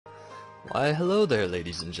Why, hello there,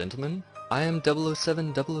 ladies and gentlemen. I am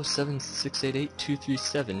 007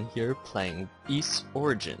 688 here playing Ys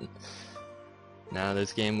Origin. Now,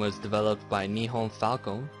 this game was developed by Nihon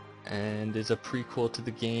Falcon and is a prequel to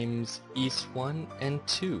the games Ys 1 and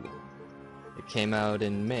 2. It came out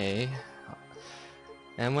in May,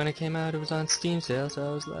 and when it came out it was on Steam sale, so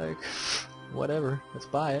I was like, whatever, let's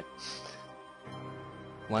buy it.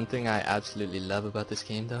 One thing I absolutely love about this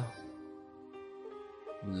game though,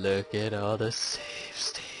 look at all the save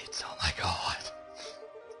states, oh my god.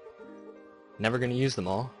 Never gonna use them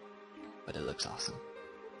all, but it looks awesome.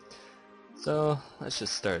 So, let's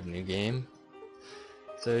just start a new game.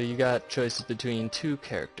 So you got choices between two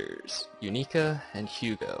characters, Unica and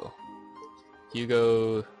Hugo.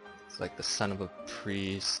 Hugo is like the son of a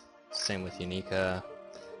priest, same with Unica,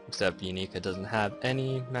 except Unica doesn't have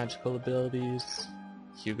any magical abilities.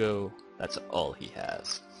 Hugo, that's all he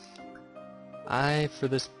has. I, for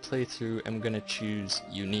this playthrough, am gonna choose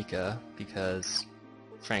Unica because,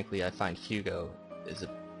 frankly, I find Hugo is a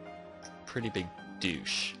pretty big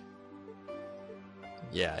douche.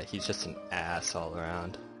 Yeah, he's just an ass all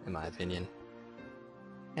around, in my opinion.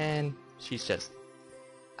 And she's just...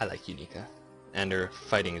 I like Unica. And her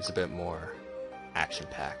fighting is a bit more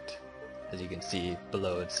action-packed. As you can see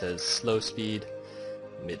below it says slow speed,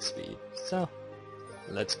 mid speed. So,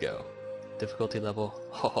 let's go. Difficulty level,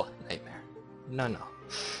 oh, nightmare. No.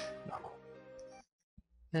 Normal.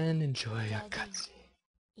 And enjoy a cutscene.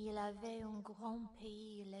 Il avait un grand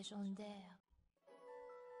pays légendaire.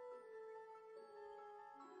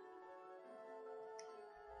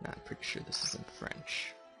 I'm pretty sure this is in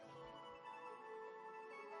French.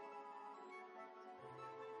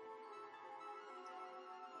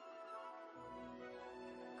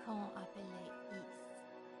 Qu'on appelait Ys.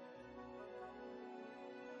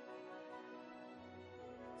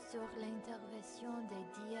 Sur l'intervention des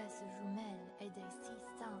dièses jumelles et des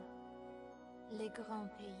 600, les grands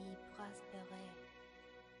pays prospéraient.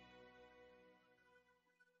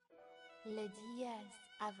 Les dièses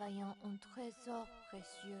avaient un trésor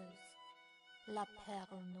précieux, la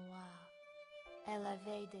perle noire. Elle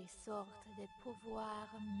avait des sortes de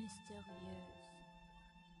pouvoirs mystérieux.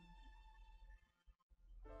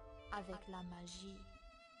 Avec la magie,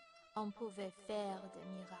 on pouvait faire des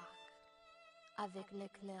miracles. Avec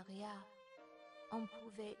l'éclairia, on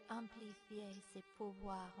pouvait amplifier ses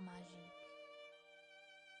pouvoirs magiques.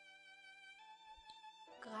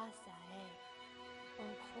 Grâce à elle,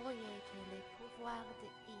 on croyait que les pouvoirs de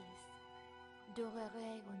Ys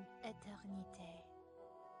dureraient une éternité.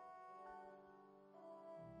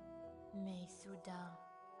 Mais soudain,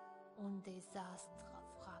 un désastre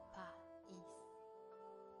frappa Ys.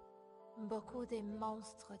 Beaucoup de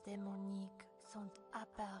monstres démoniques sont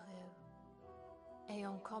apparus et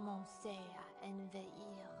ont commencé à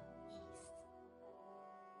envahir Ys.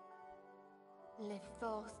 Les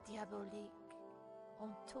forces diaboliques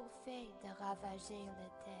ont tout fait de ravager la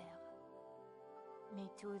terre, mais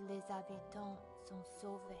tous les habitants sont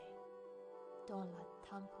sauvés dans le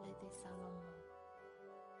temple de Salomon.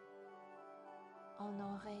 On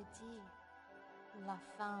aurait dit la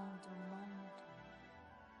fin du monde.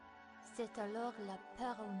 C'est alors la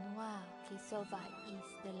perle noire qui sauva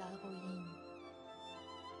Ys de la ruine,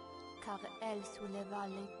 car elle souleva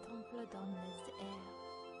les temples dans les airs.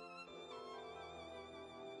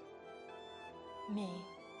 Mais,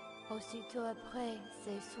 aussitôt après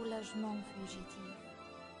ces soulagements fugitifs,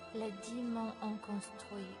 les démons ont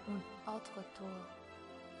construit une autre tour,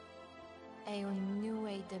 et une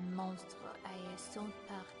nuée de monstres sont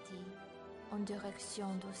partis en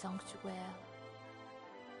direction du sanctuaire.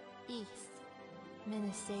 Ys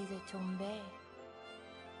menaçait de tomber.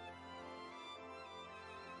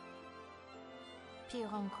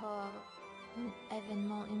 Pire encore, un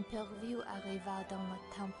événement imprévu arriva dans le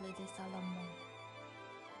temple de Salomon.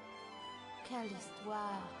 Quelle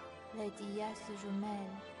histoire! Les dièses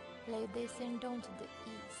jumelles, les descendantes de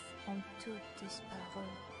Ys ont toutes disparu.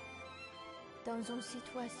 Dans une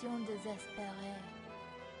situation désespérée,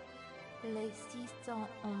 les 600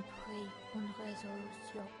 ont pris une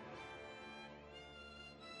résolution.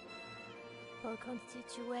 Pour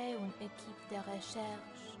constituer une équipe de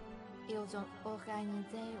recherche, ils ont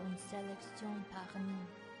organisé une sélection parmi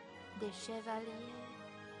des chevaliers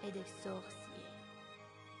et des sorciers.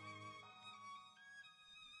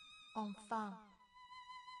 Enfin,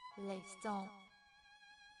 les 100,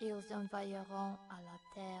 ils envahiront à la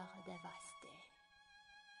terre dévastée.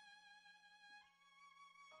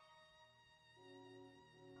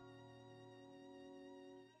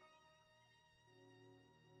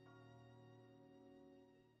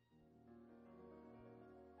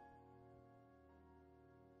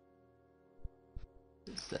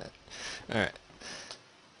 Is that? Alright.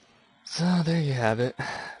 So there you have it.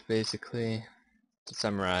 Basically, to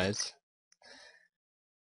summarize,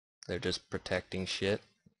 they're just protecting shit.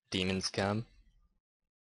 Demons come.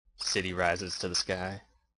 City rises to the sky.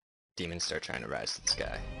 Demons start trying to rise to the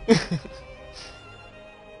sky.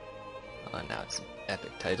 Oh, now it's an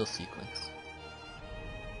epic title sequence.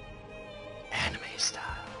 Anime style.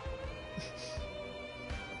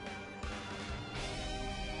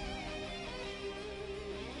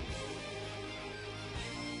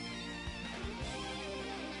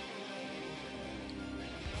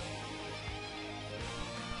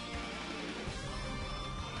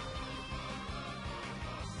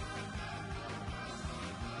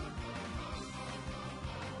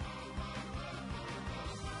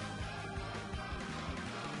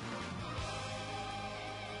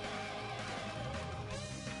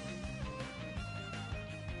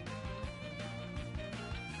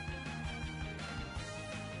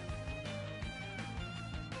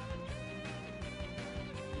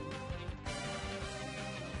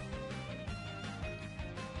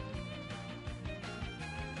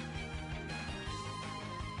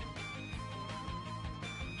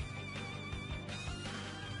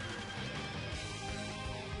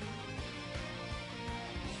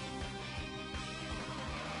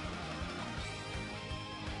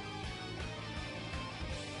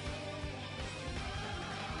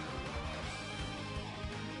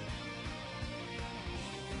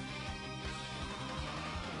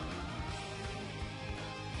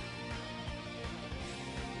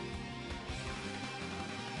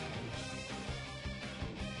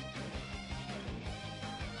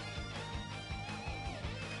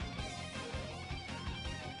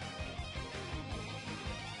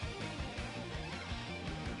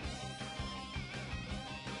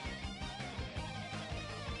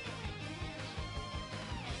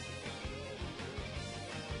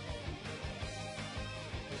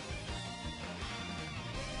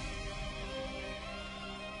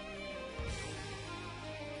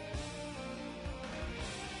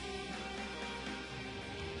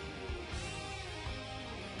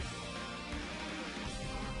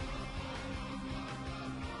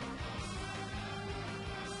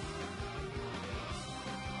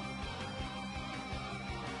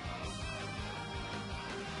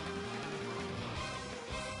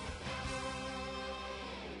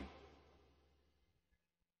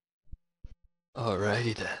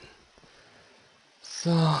 Alrighty then.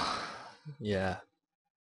 So, yeah,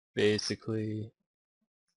 basically,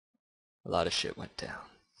 a lot of shit went down.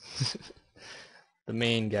 The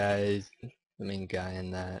main guy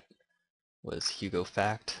in that was Hugo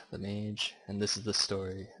Fact, the mage, and this is the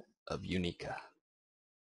story of Unica.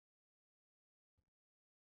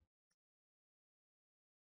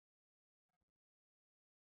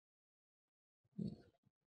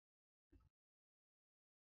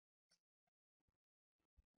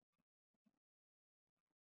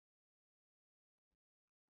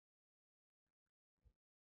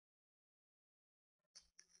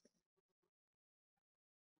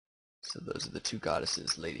 So those are the two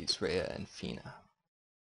goddesses, Ladies Rhea and Fina.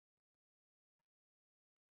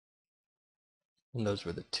 And those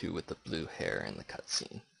were the two with the blue hair in the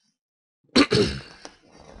cutscene.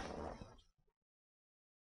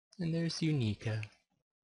 And there's Unica.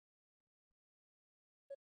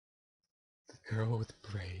 The girl with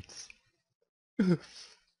braids.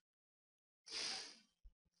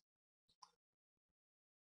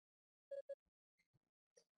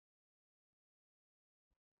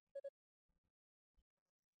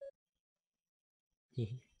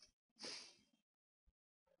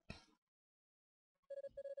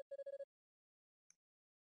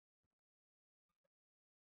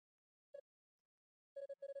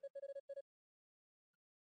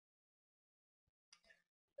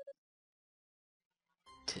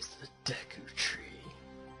 Tis the Deku Tree.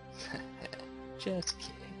 Just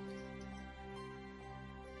kidding.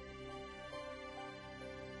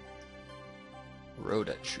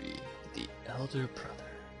 Rhoda Tree, the elder brother.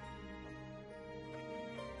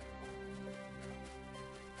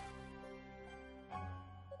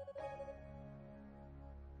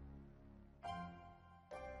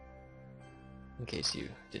 In case you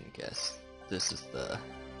didn't guess, this is the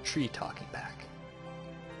tree talking back.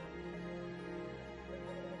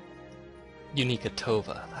 Unica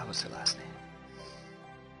Tova, that was her last name.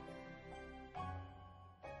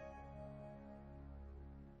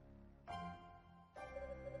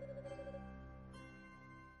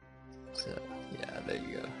 So, yeah, there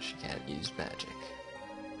you go. She can't use magic.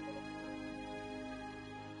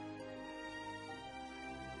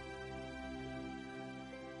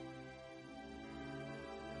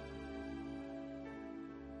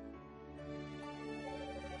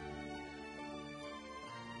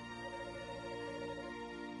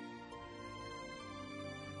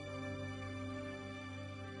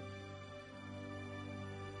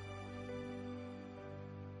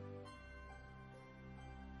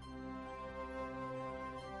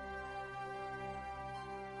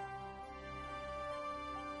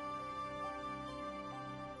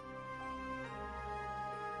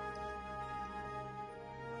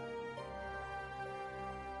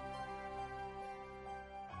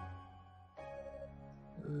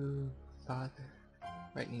 father,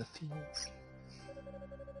 right in the fields.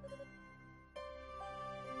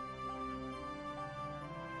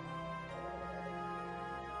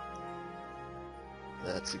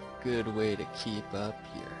 That's a good way to keep up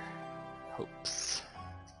your hopes.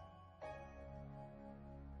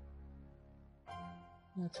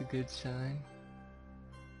 That's a good sign.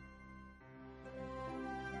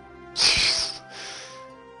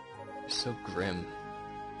 You're so grim.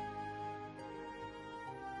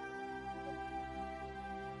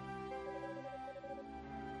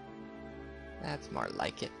 That's more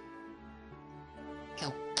like it.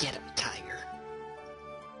 Go get him, tiger.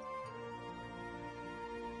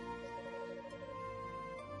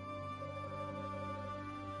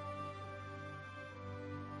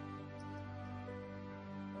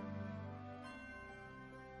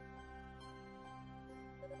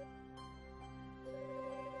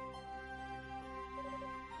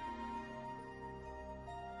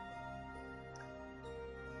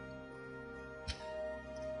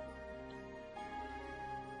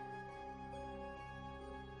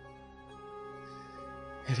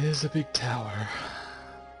 It is a big tower.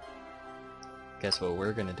 Guess what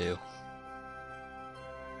we're gonna do?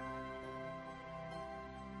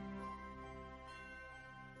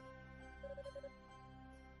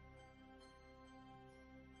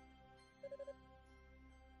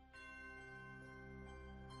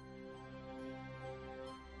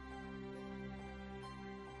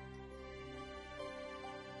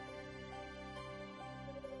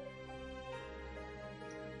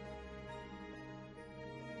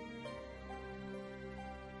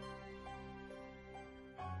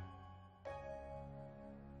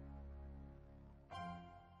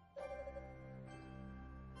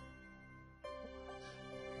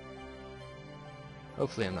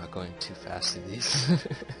 Hopefully I'm not going too fast through these.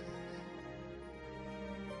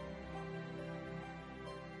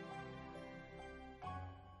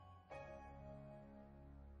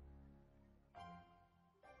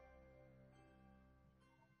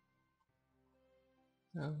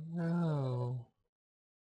 Oh no.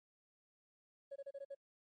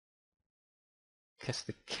 Guess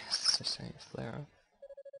the guests are starting to flare up.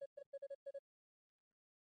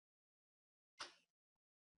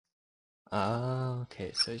 Ah,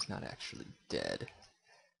 okay, so he's not actually dead.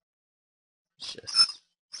 It's just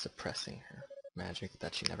suppressing her magic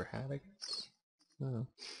that she never had, I guess. Oh.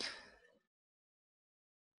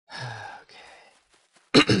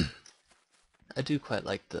 Okay. I do quite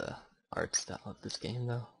like the art style of this game,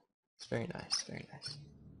 though. It's very nice, very nice.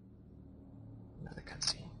 Another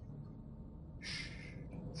cutscene.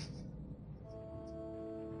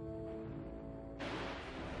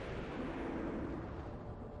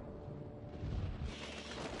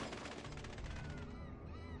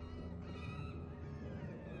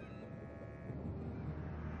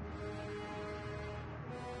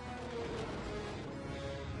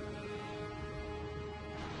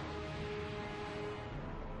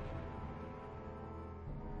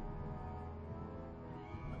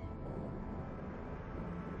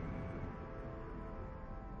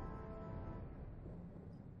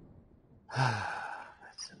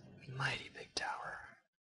 That's a mighty big tower.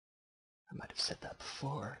 I might have said that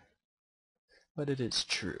before, but it is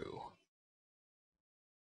true.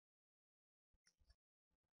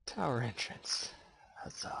 Tower entrance.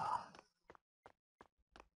 Huzzah.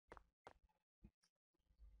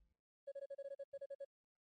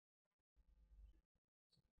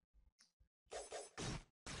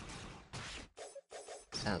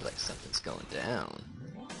 Sounds like something's going down.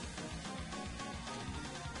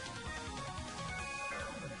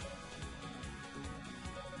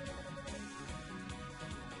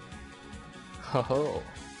 Oh,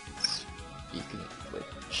 speaking of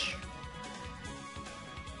which,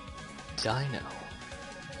 Dino,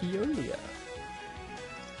 Iolia.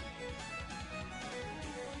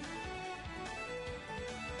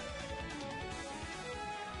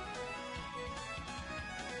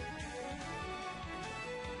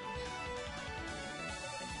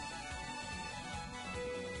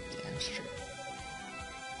 Damn straight.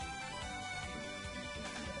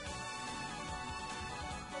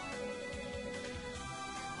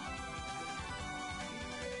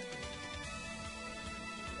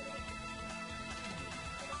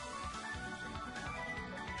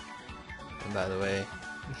 And by the way,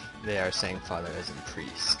 they are saying father as in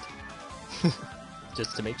priest.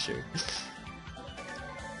 Just to make sure.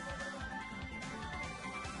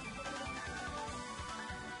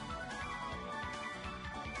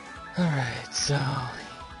 Alright, so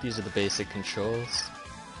these are the basic controls.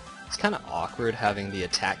 It's kind of awkward having the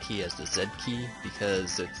attack key as the Z key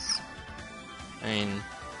because it's, I mean,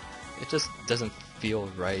 it just doesn't feel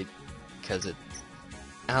right because it,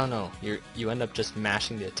 I don't know, you end up just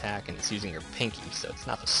mashing the attack and it's using your pinky, so it's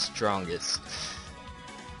not the strongest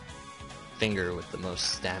finger with the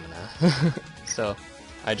most stamina. So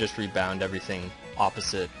I just rebound everything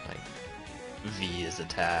opposite, like V is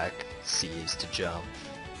attack, C is to jump,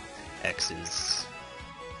 X is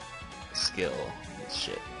skill and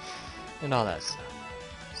shit, and all that stuff.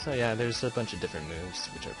 So yeah, there's a bunch of different moves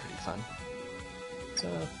which are pretty fun. So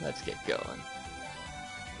let's get going.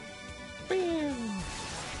 Bam!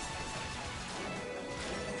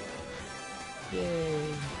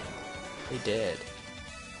 Yay! They did.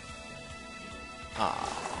 Aww.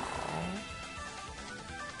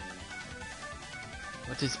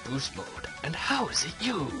 What is boost mode, and how is it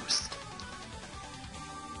used?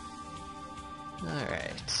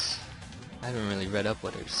 Alright. I haven't really read up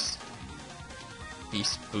what his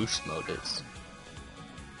beast boost mode is.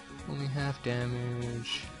 Only half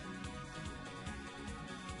damage.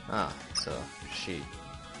 Ah, so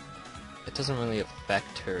it doesn't really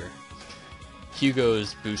affect her.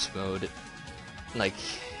 Hugo's boost mode, like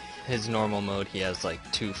his normal mode, he has like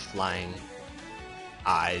 2 flying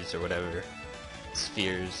eyes or whatever,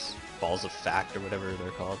 spheres, balls of fact or whatever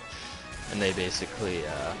they're called, and they basically,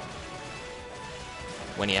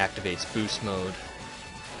 when he activates boost mode,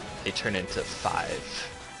 they turn into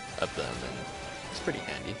 5 of them, and it's pretty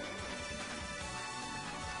handy.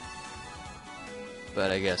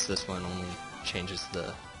 But I guess this one only changes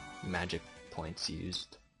the magic points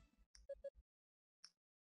used.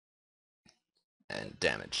 And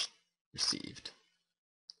damage received.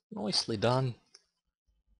 Nicely done.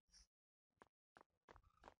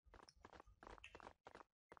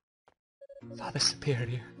 Father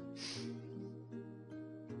Superior.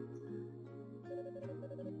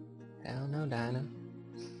 Hell no, Dinah.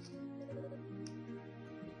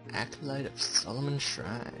 Acolyte of Solomon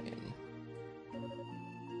Shrine.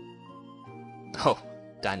 Oh,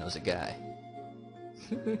 Dino's a guy.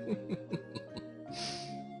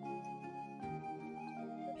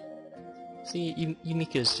 See,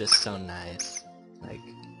 Unica's just so nice. Like,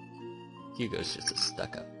 Hugo's just a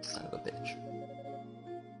stuck-up son of a bitch.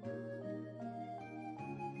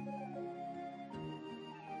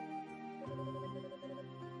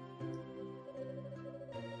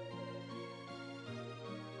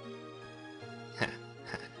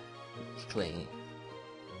 Cling.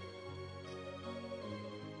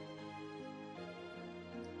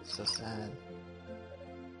 So sad.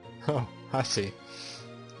 Oh, I see.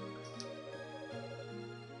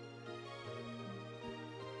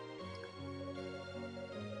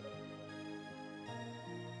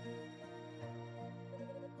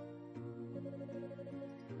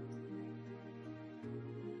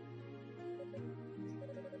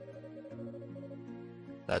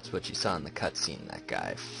 That's what you saw in the cutscene, that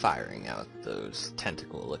guy firing out those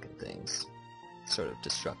tentacle-looking things. Sort of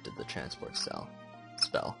disrupted the transport spell.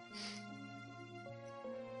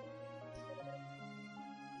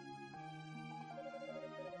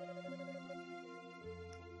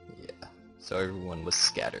 Yeah, so everyone was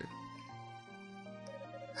scattered.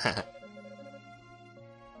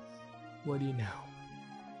 What do you know?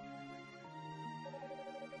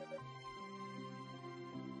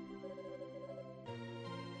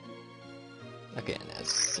 Again, as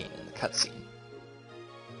seen in the cutscene.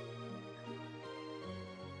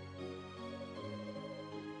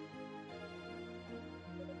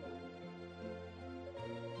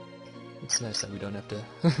 It's nice that we don't have to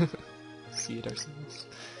see it ourselves.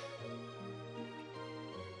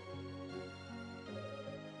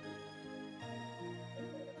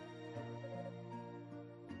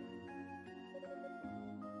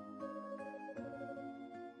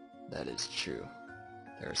 That is true.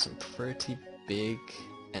 There are some pretty big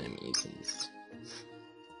enemies in this.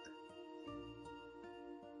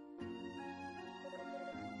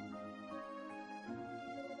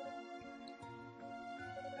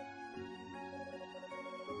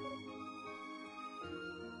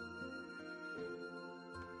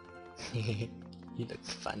 He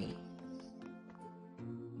looks funny.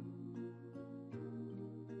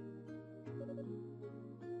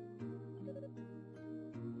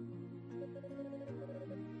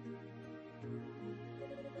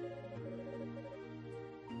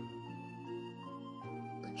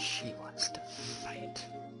 But she wants to fight.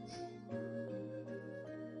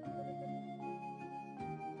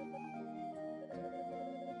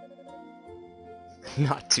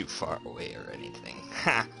 Not too far away or anything.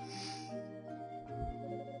 Ha!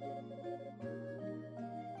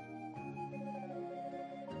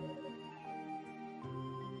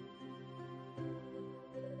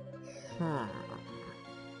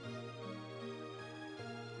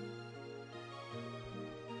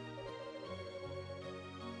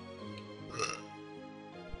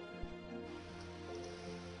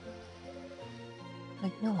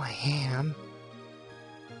 No, I am.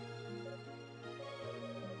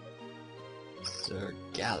 Sir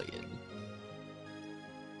Galleon.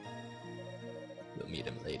 We'll meet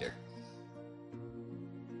him later.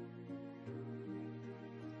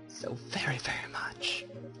 So very, very much.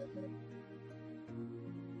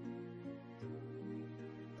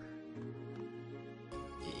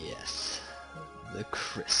 Yes, the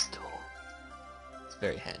crystal. It's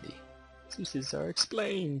very handy. Uses are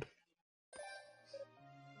explained.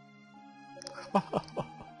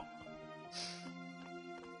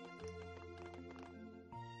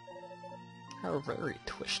 How very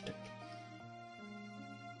twisted.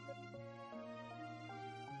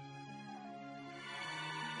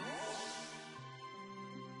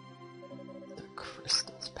 The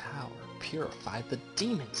crystal's power purified the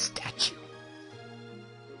demon statue.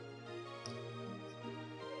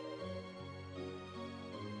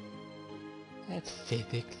 That's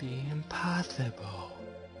physically impossible.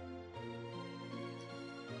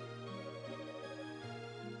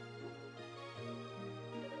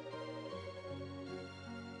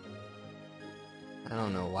 I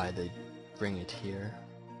don't know why they bring it here.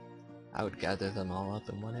 I would gather them all up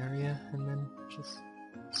in one area and then just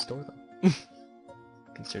store them.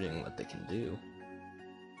 Considering what they can do.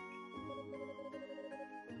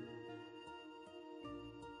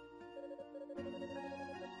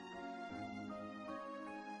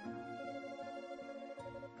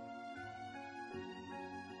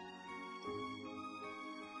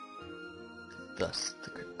 Thus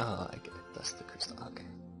the oh, I get it. Thus the crystal. Okay.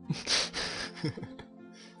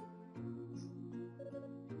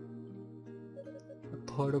 A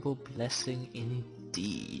portable blessing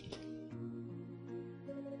indeed.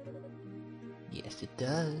 Yes, it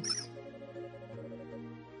does.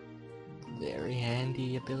 Very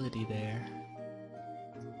handy ability there.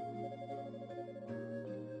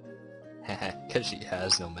 Haha, 'cause she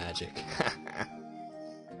has no magic.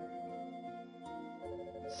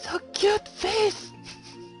 So cute face!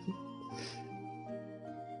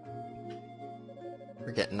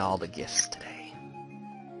 We're getting all the gifts today.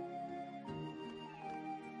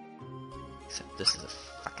 Except this is a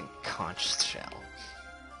fucking conch shell.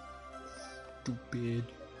 Stupid.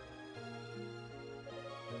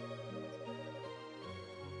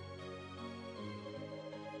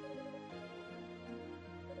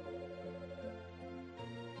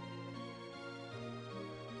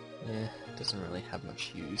 Yeah, it doesn't really have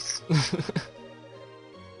much use.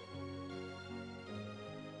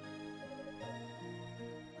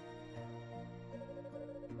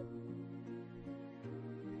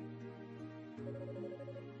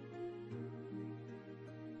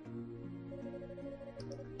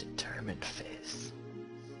 Determined face.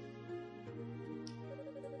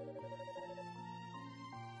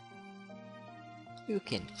 You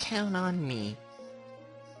can count on me.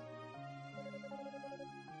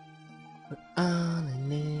 All in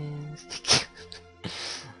this.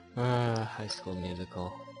 High School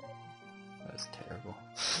Musical. That was terrible.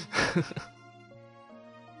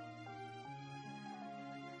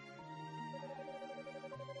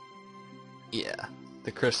 Yeah,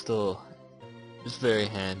 the crystal is very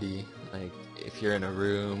handy. Like, if you're in a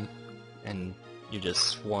room and you just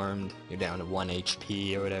swarmed, you're down to 1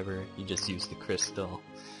 HP or whatever, you just use the crystal,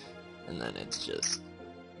 and then it's just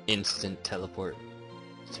instant teleport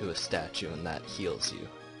to a statue, and that heals you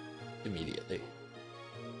immediately.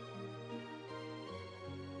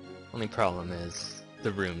 Only problem is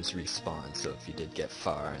the rooms respawn, so if you did get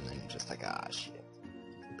far and then you're just like, ah shit,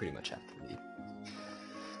 you pretty much have to leave.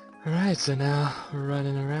 Alright, so now we're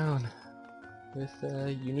running around with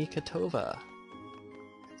Unica Tova.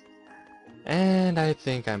 And I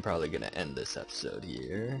think I'm probably gonna end this episode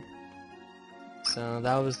here. So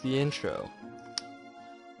that was the intro.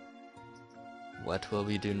 What will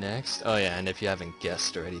we do next? Oh yeah, and if you haven't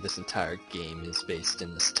guessed already, this entire game is based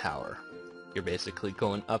in this tower. You're basically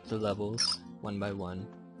going up the levels, one by one,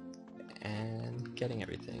 and getting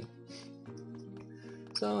everything.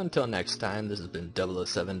 So until next time, this has been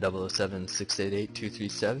 007 007 688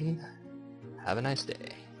 237. Have a nice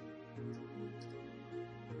day.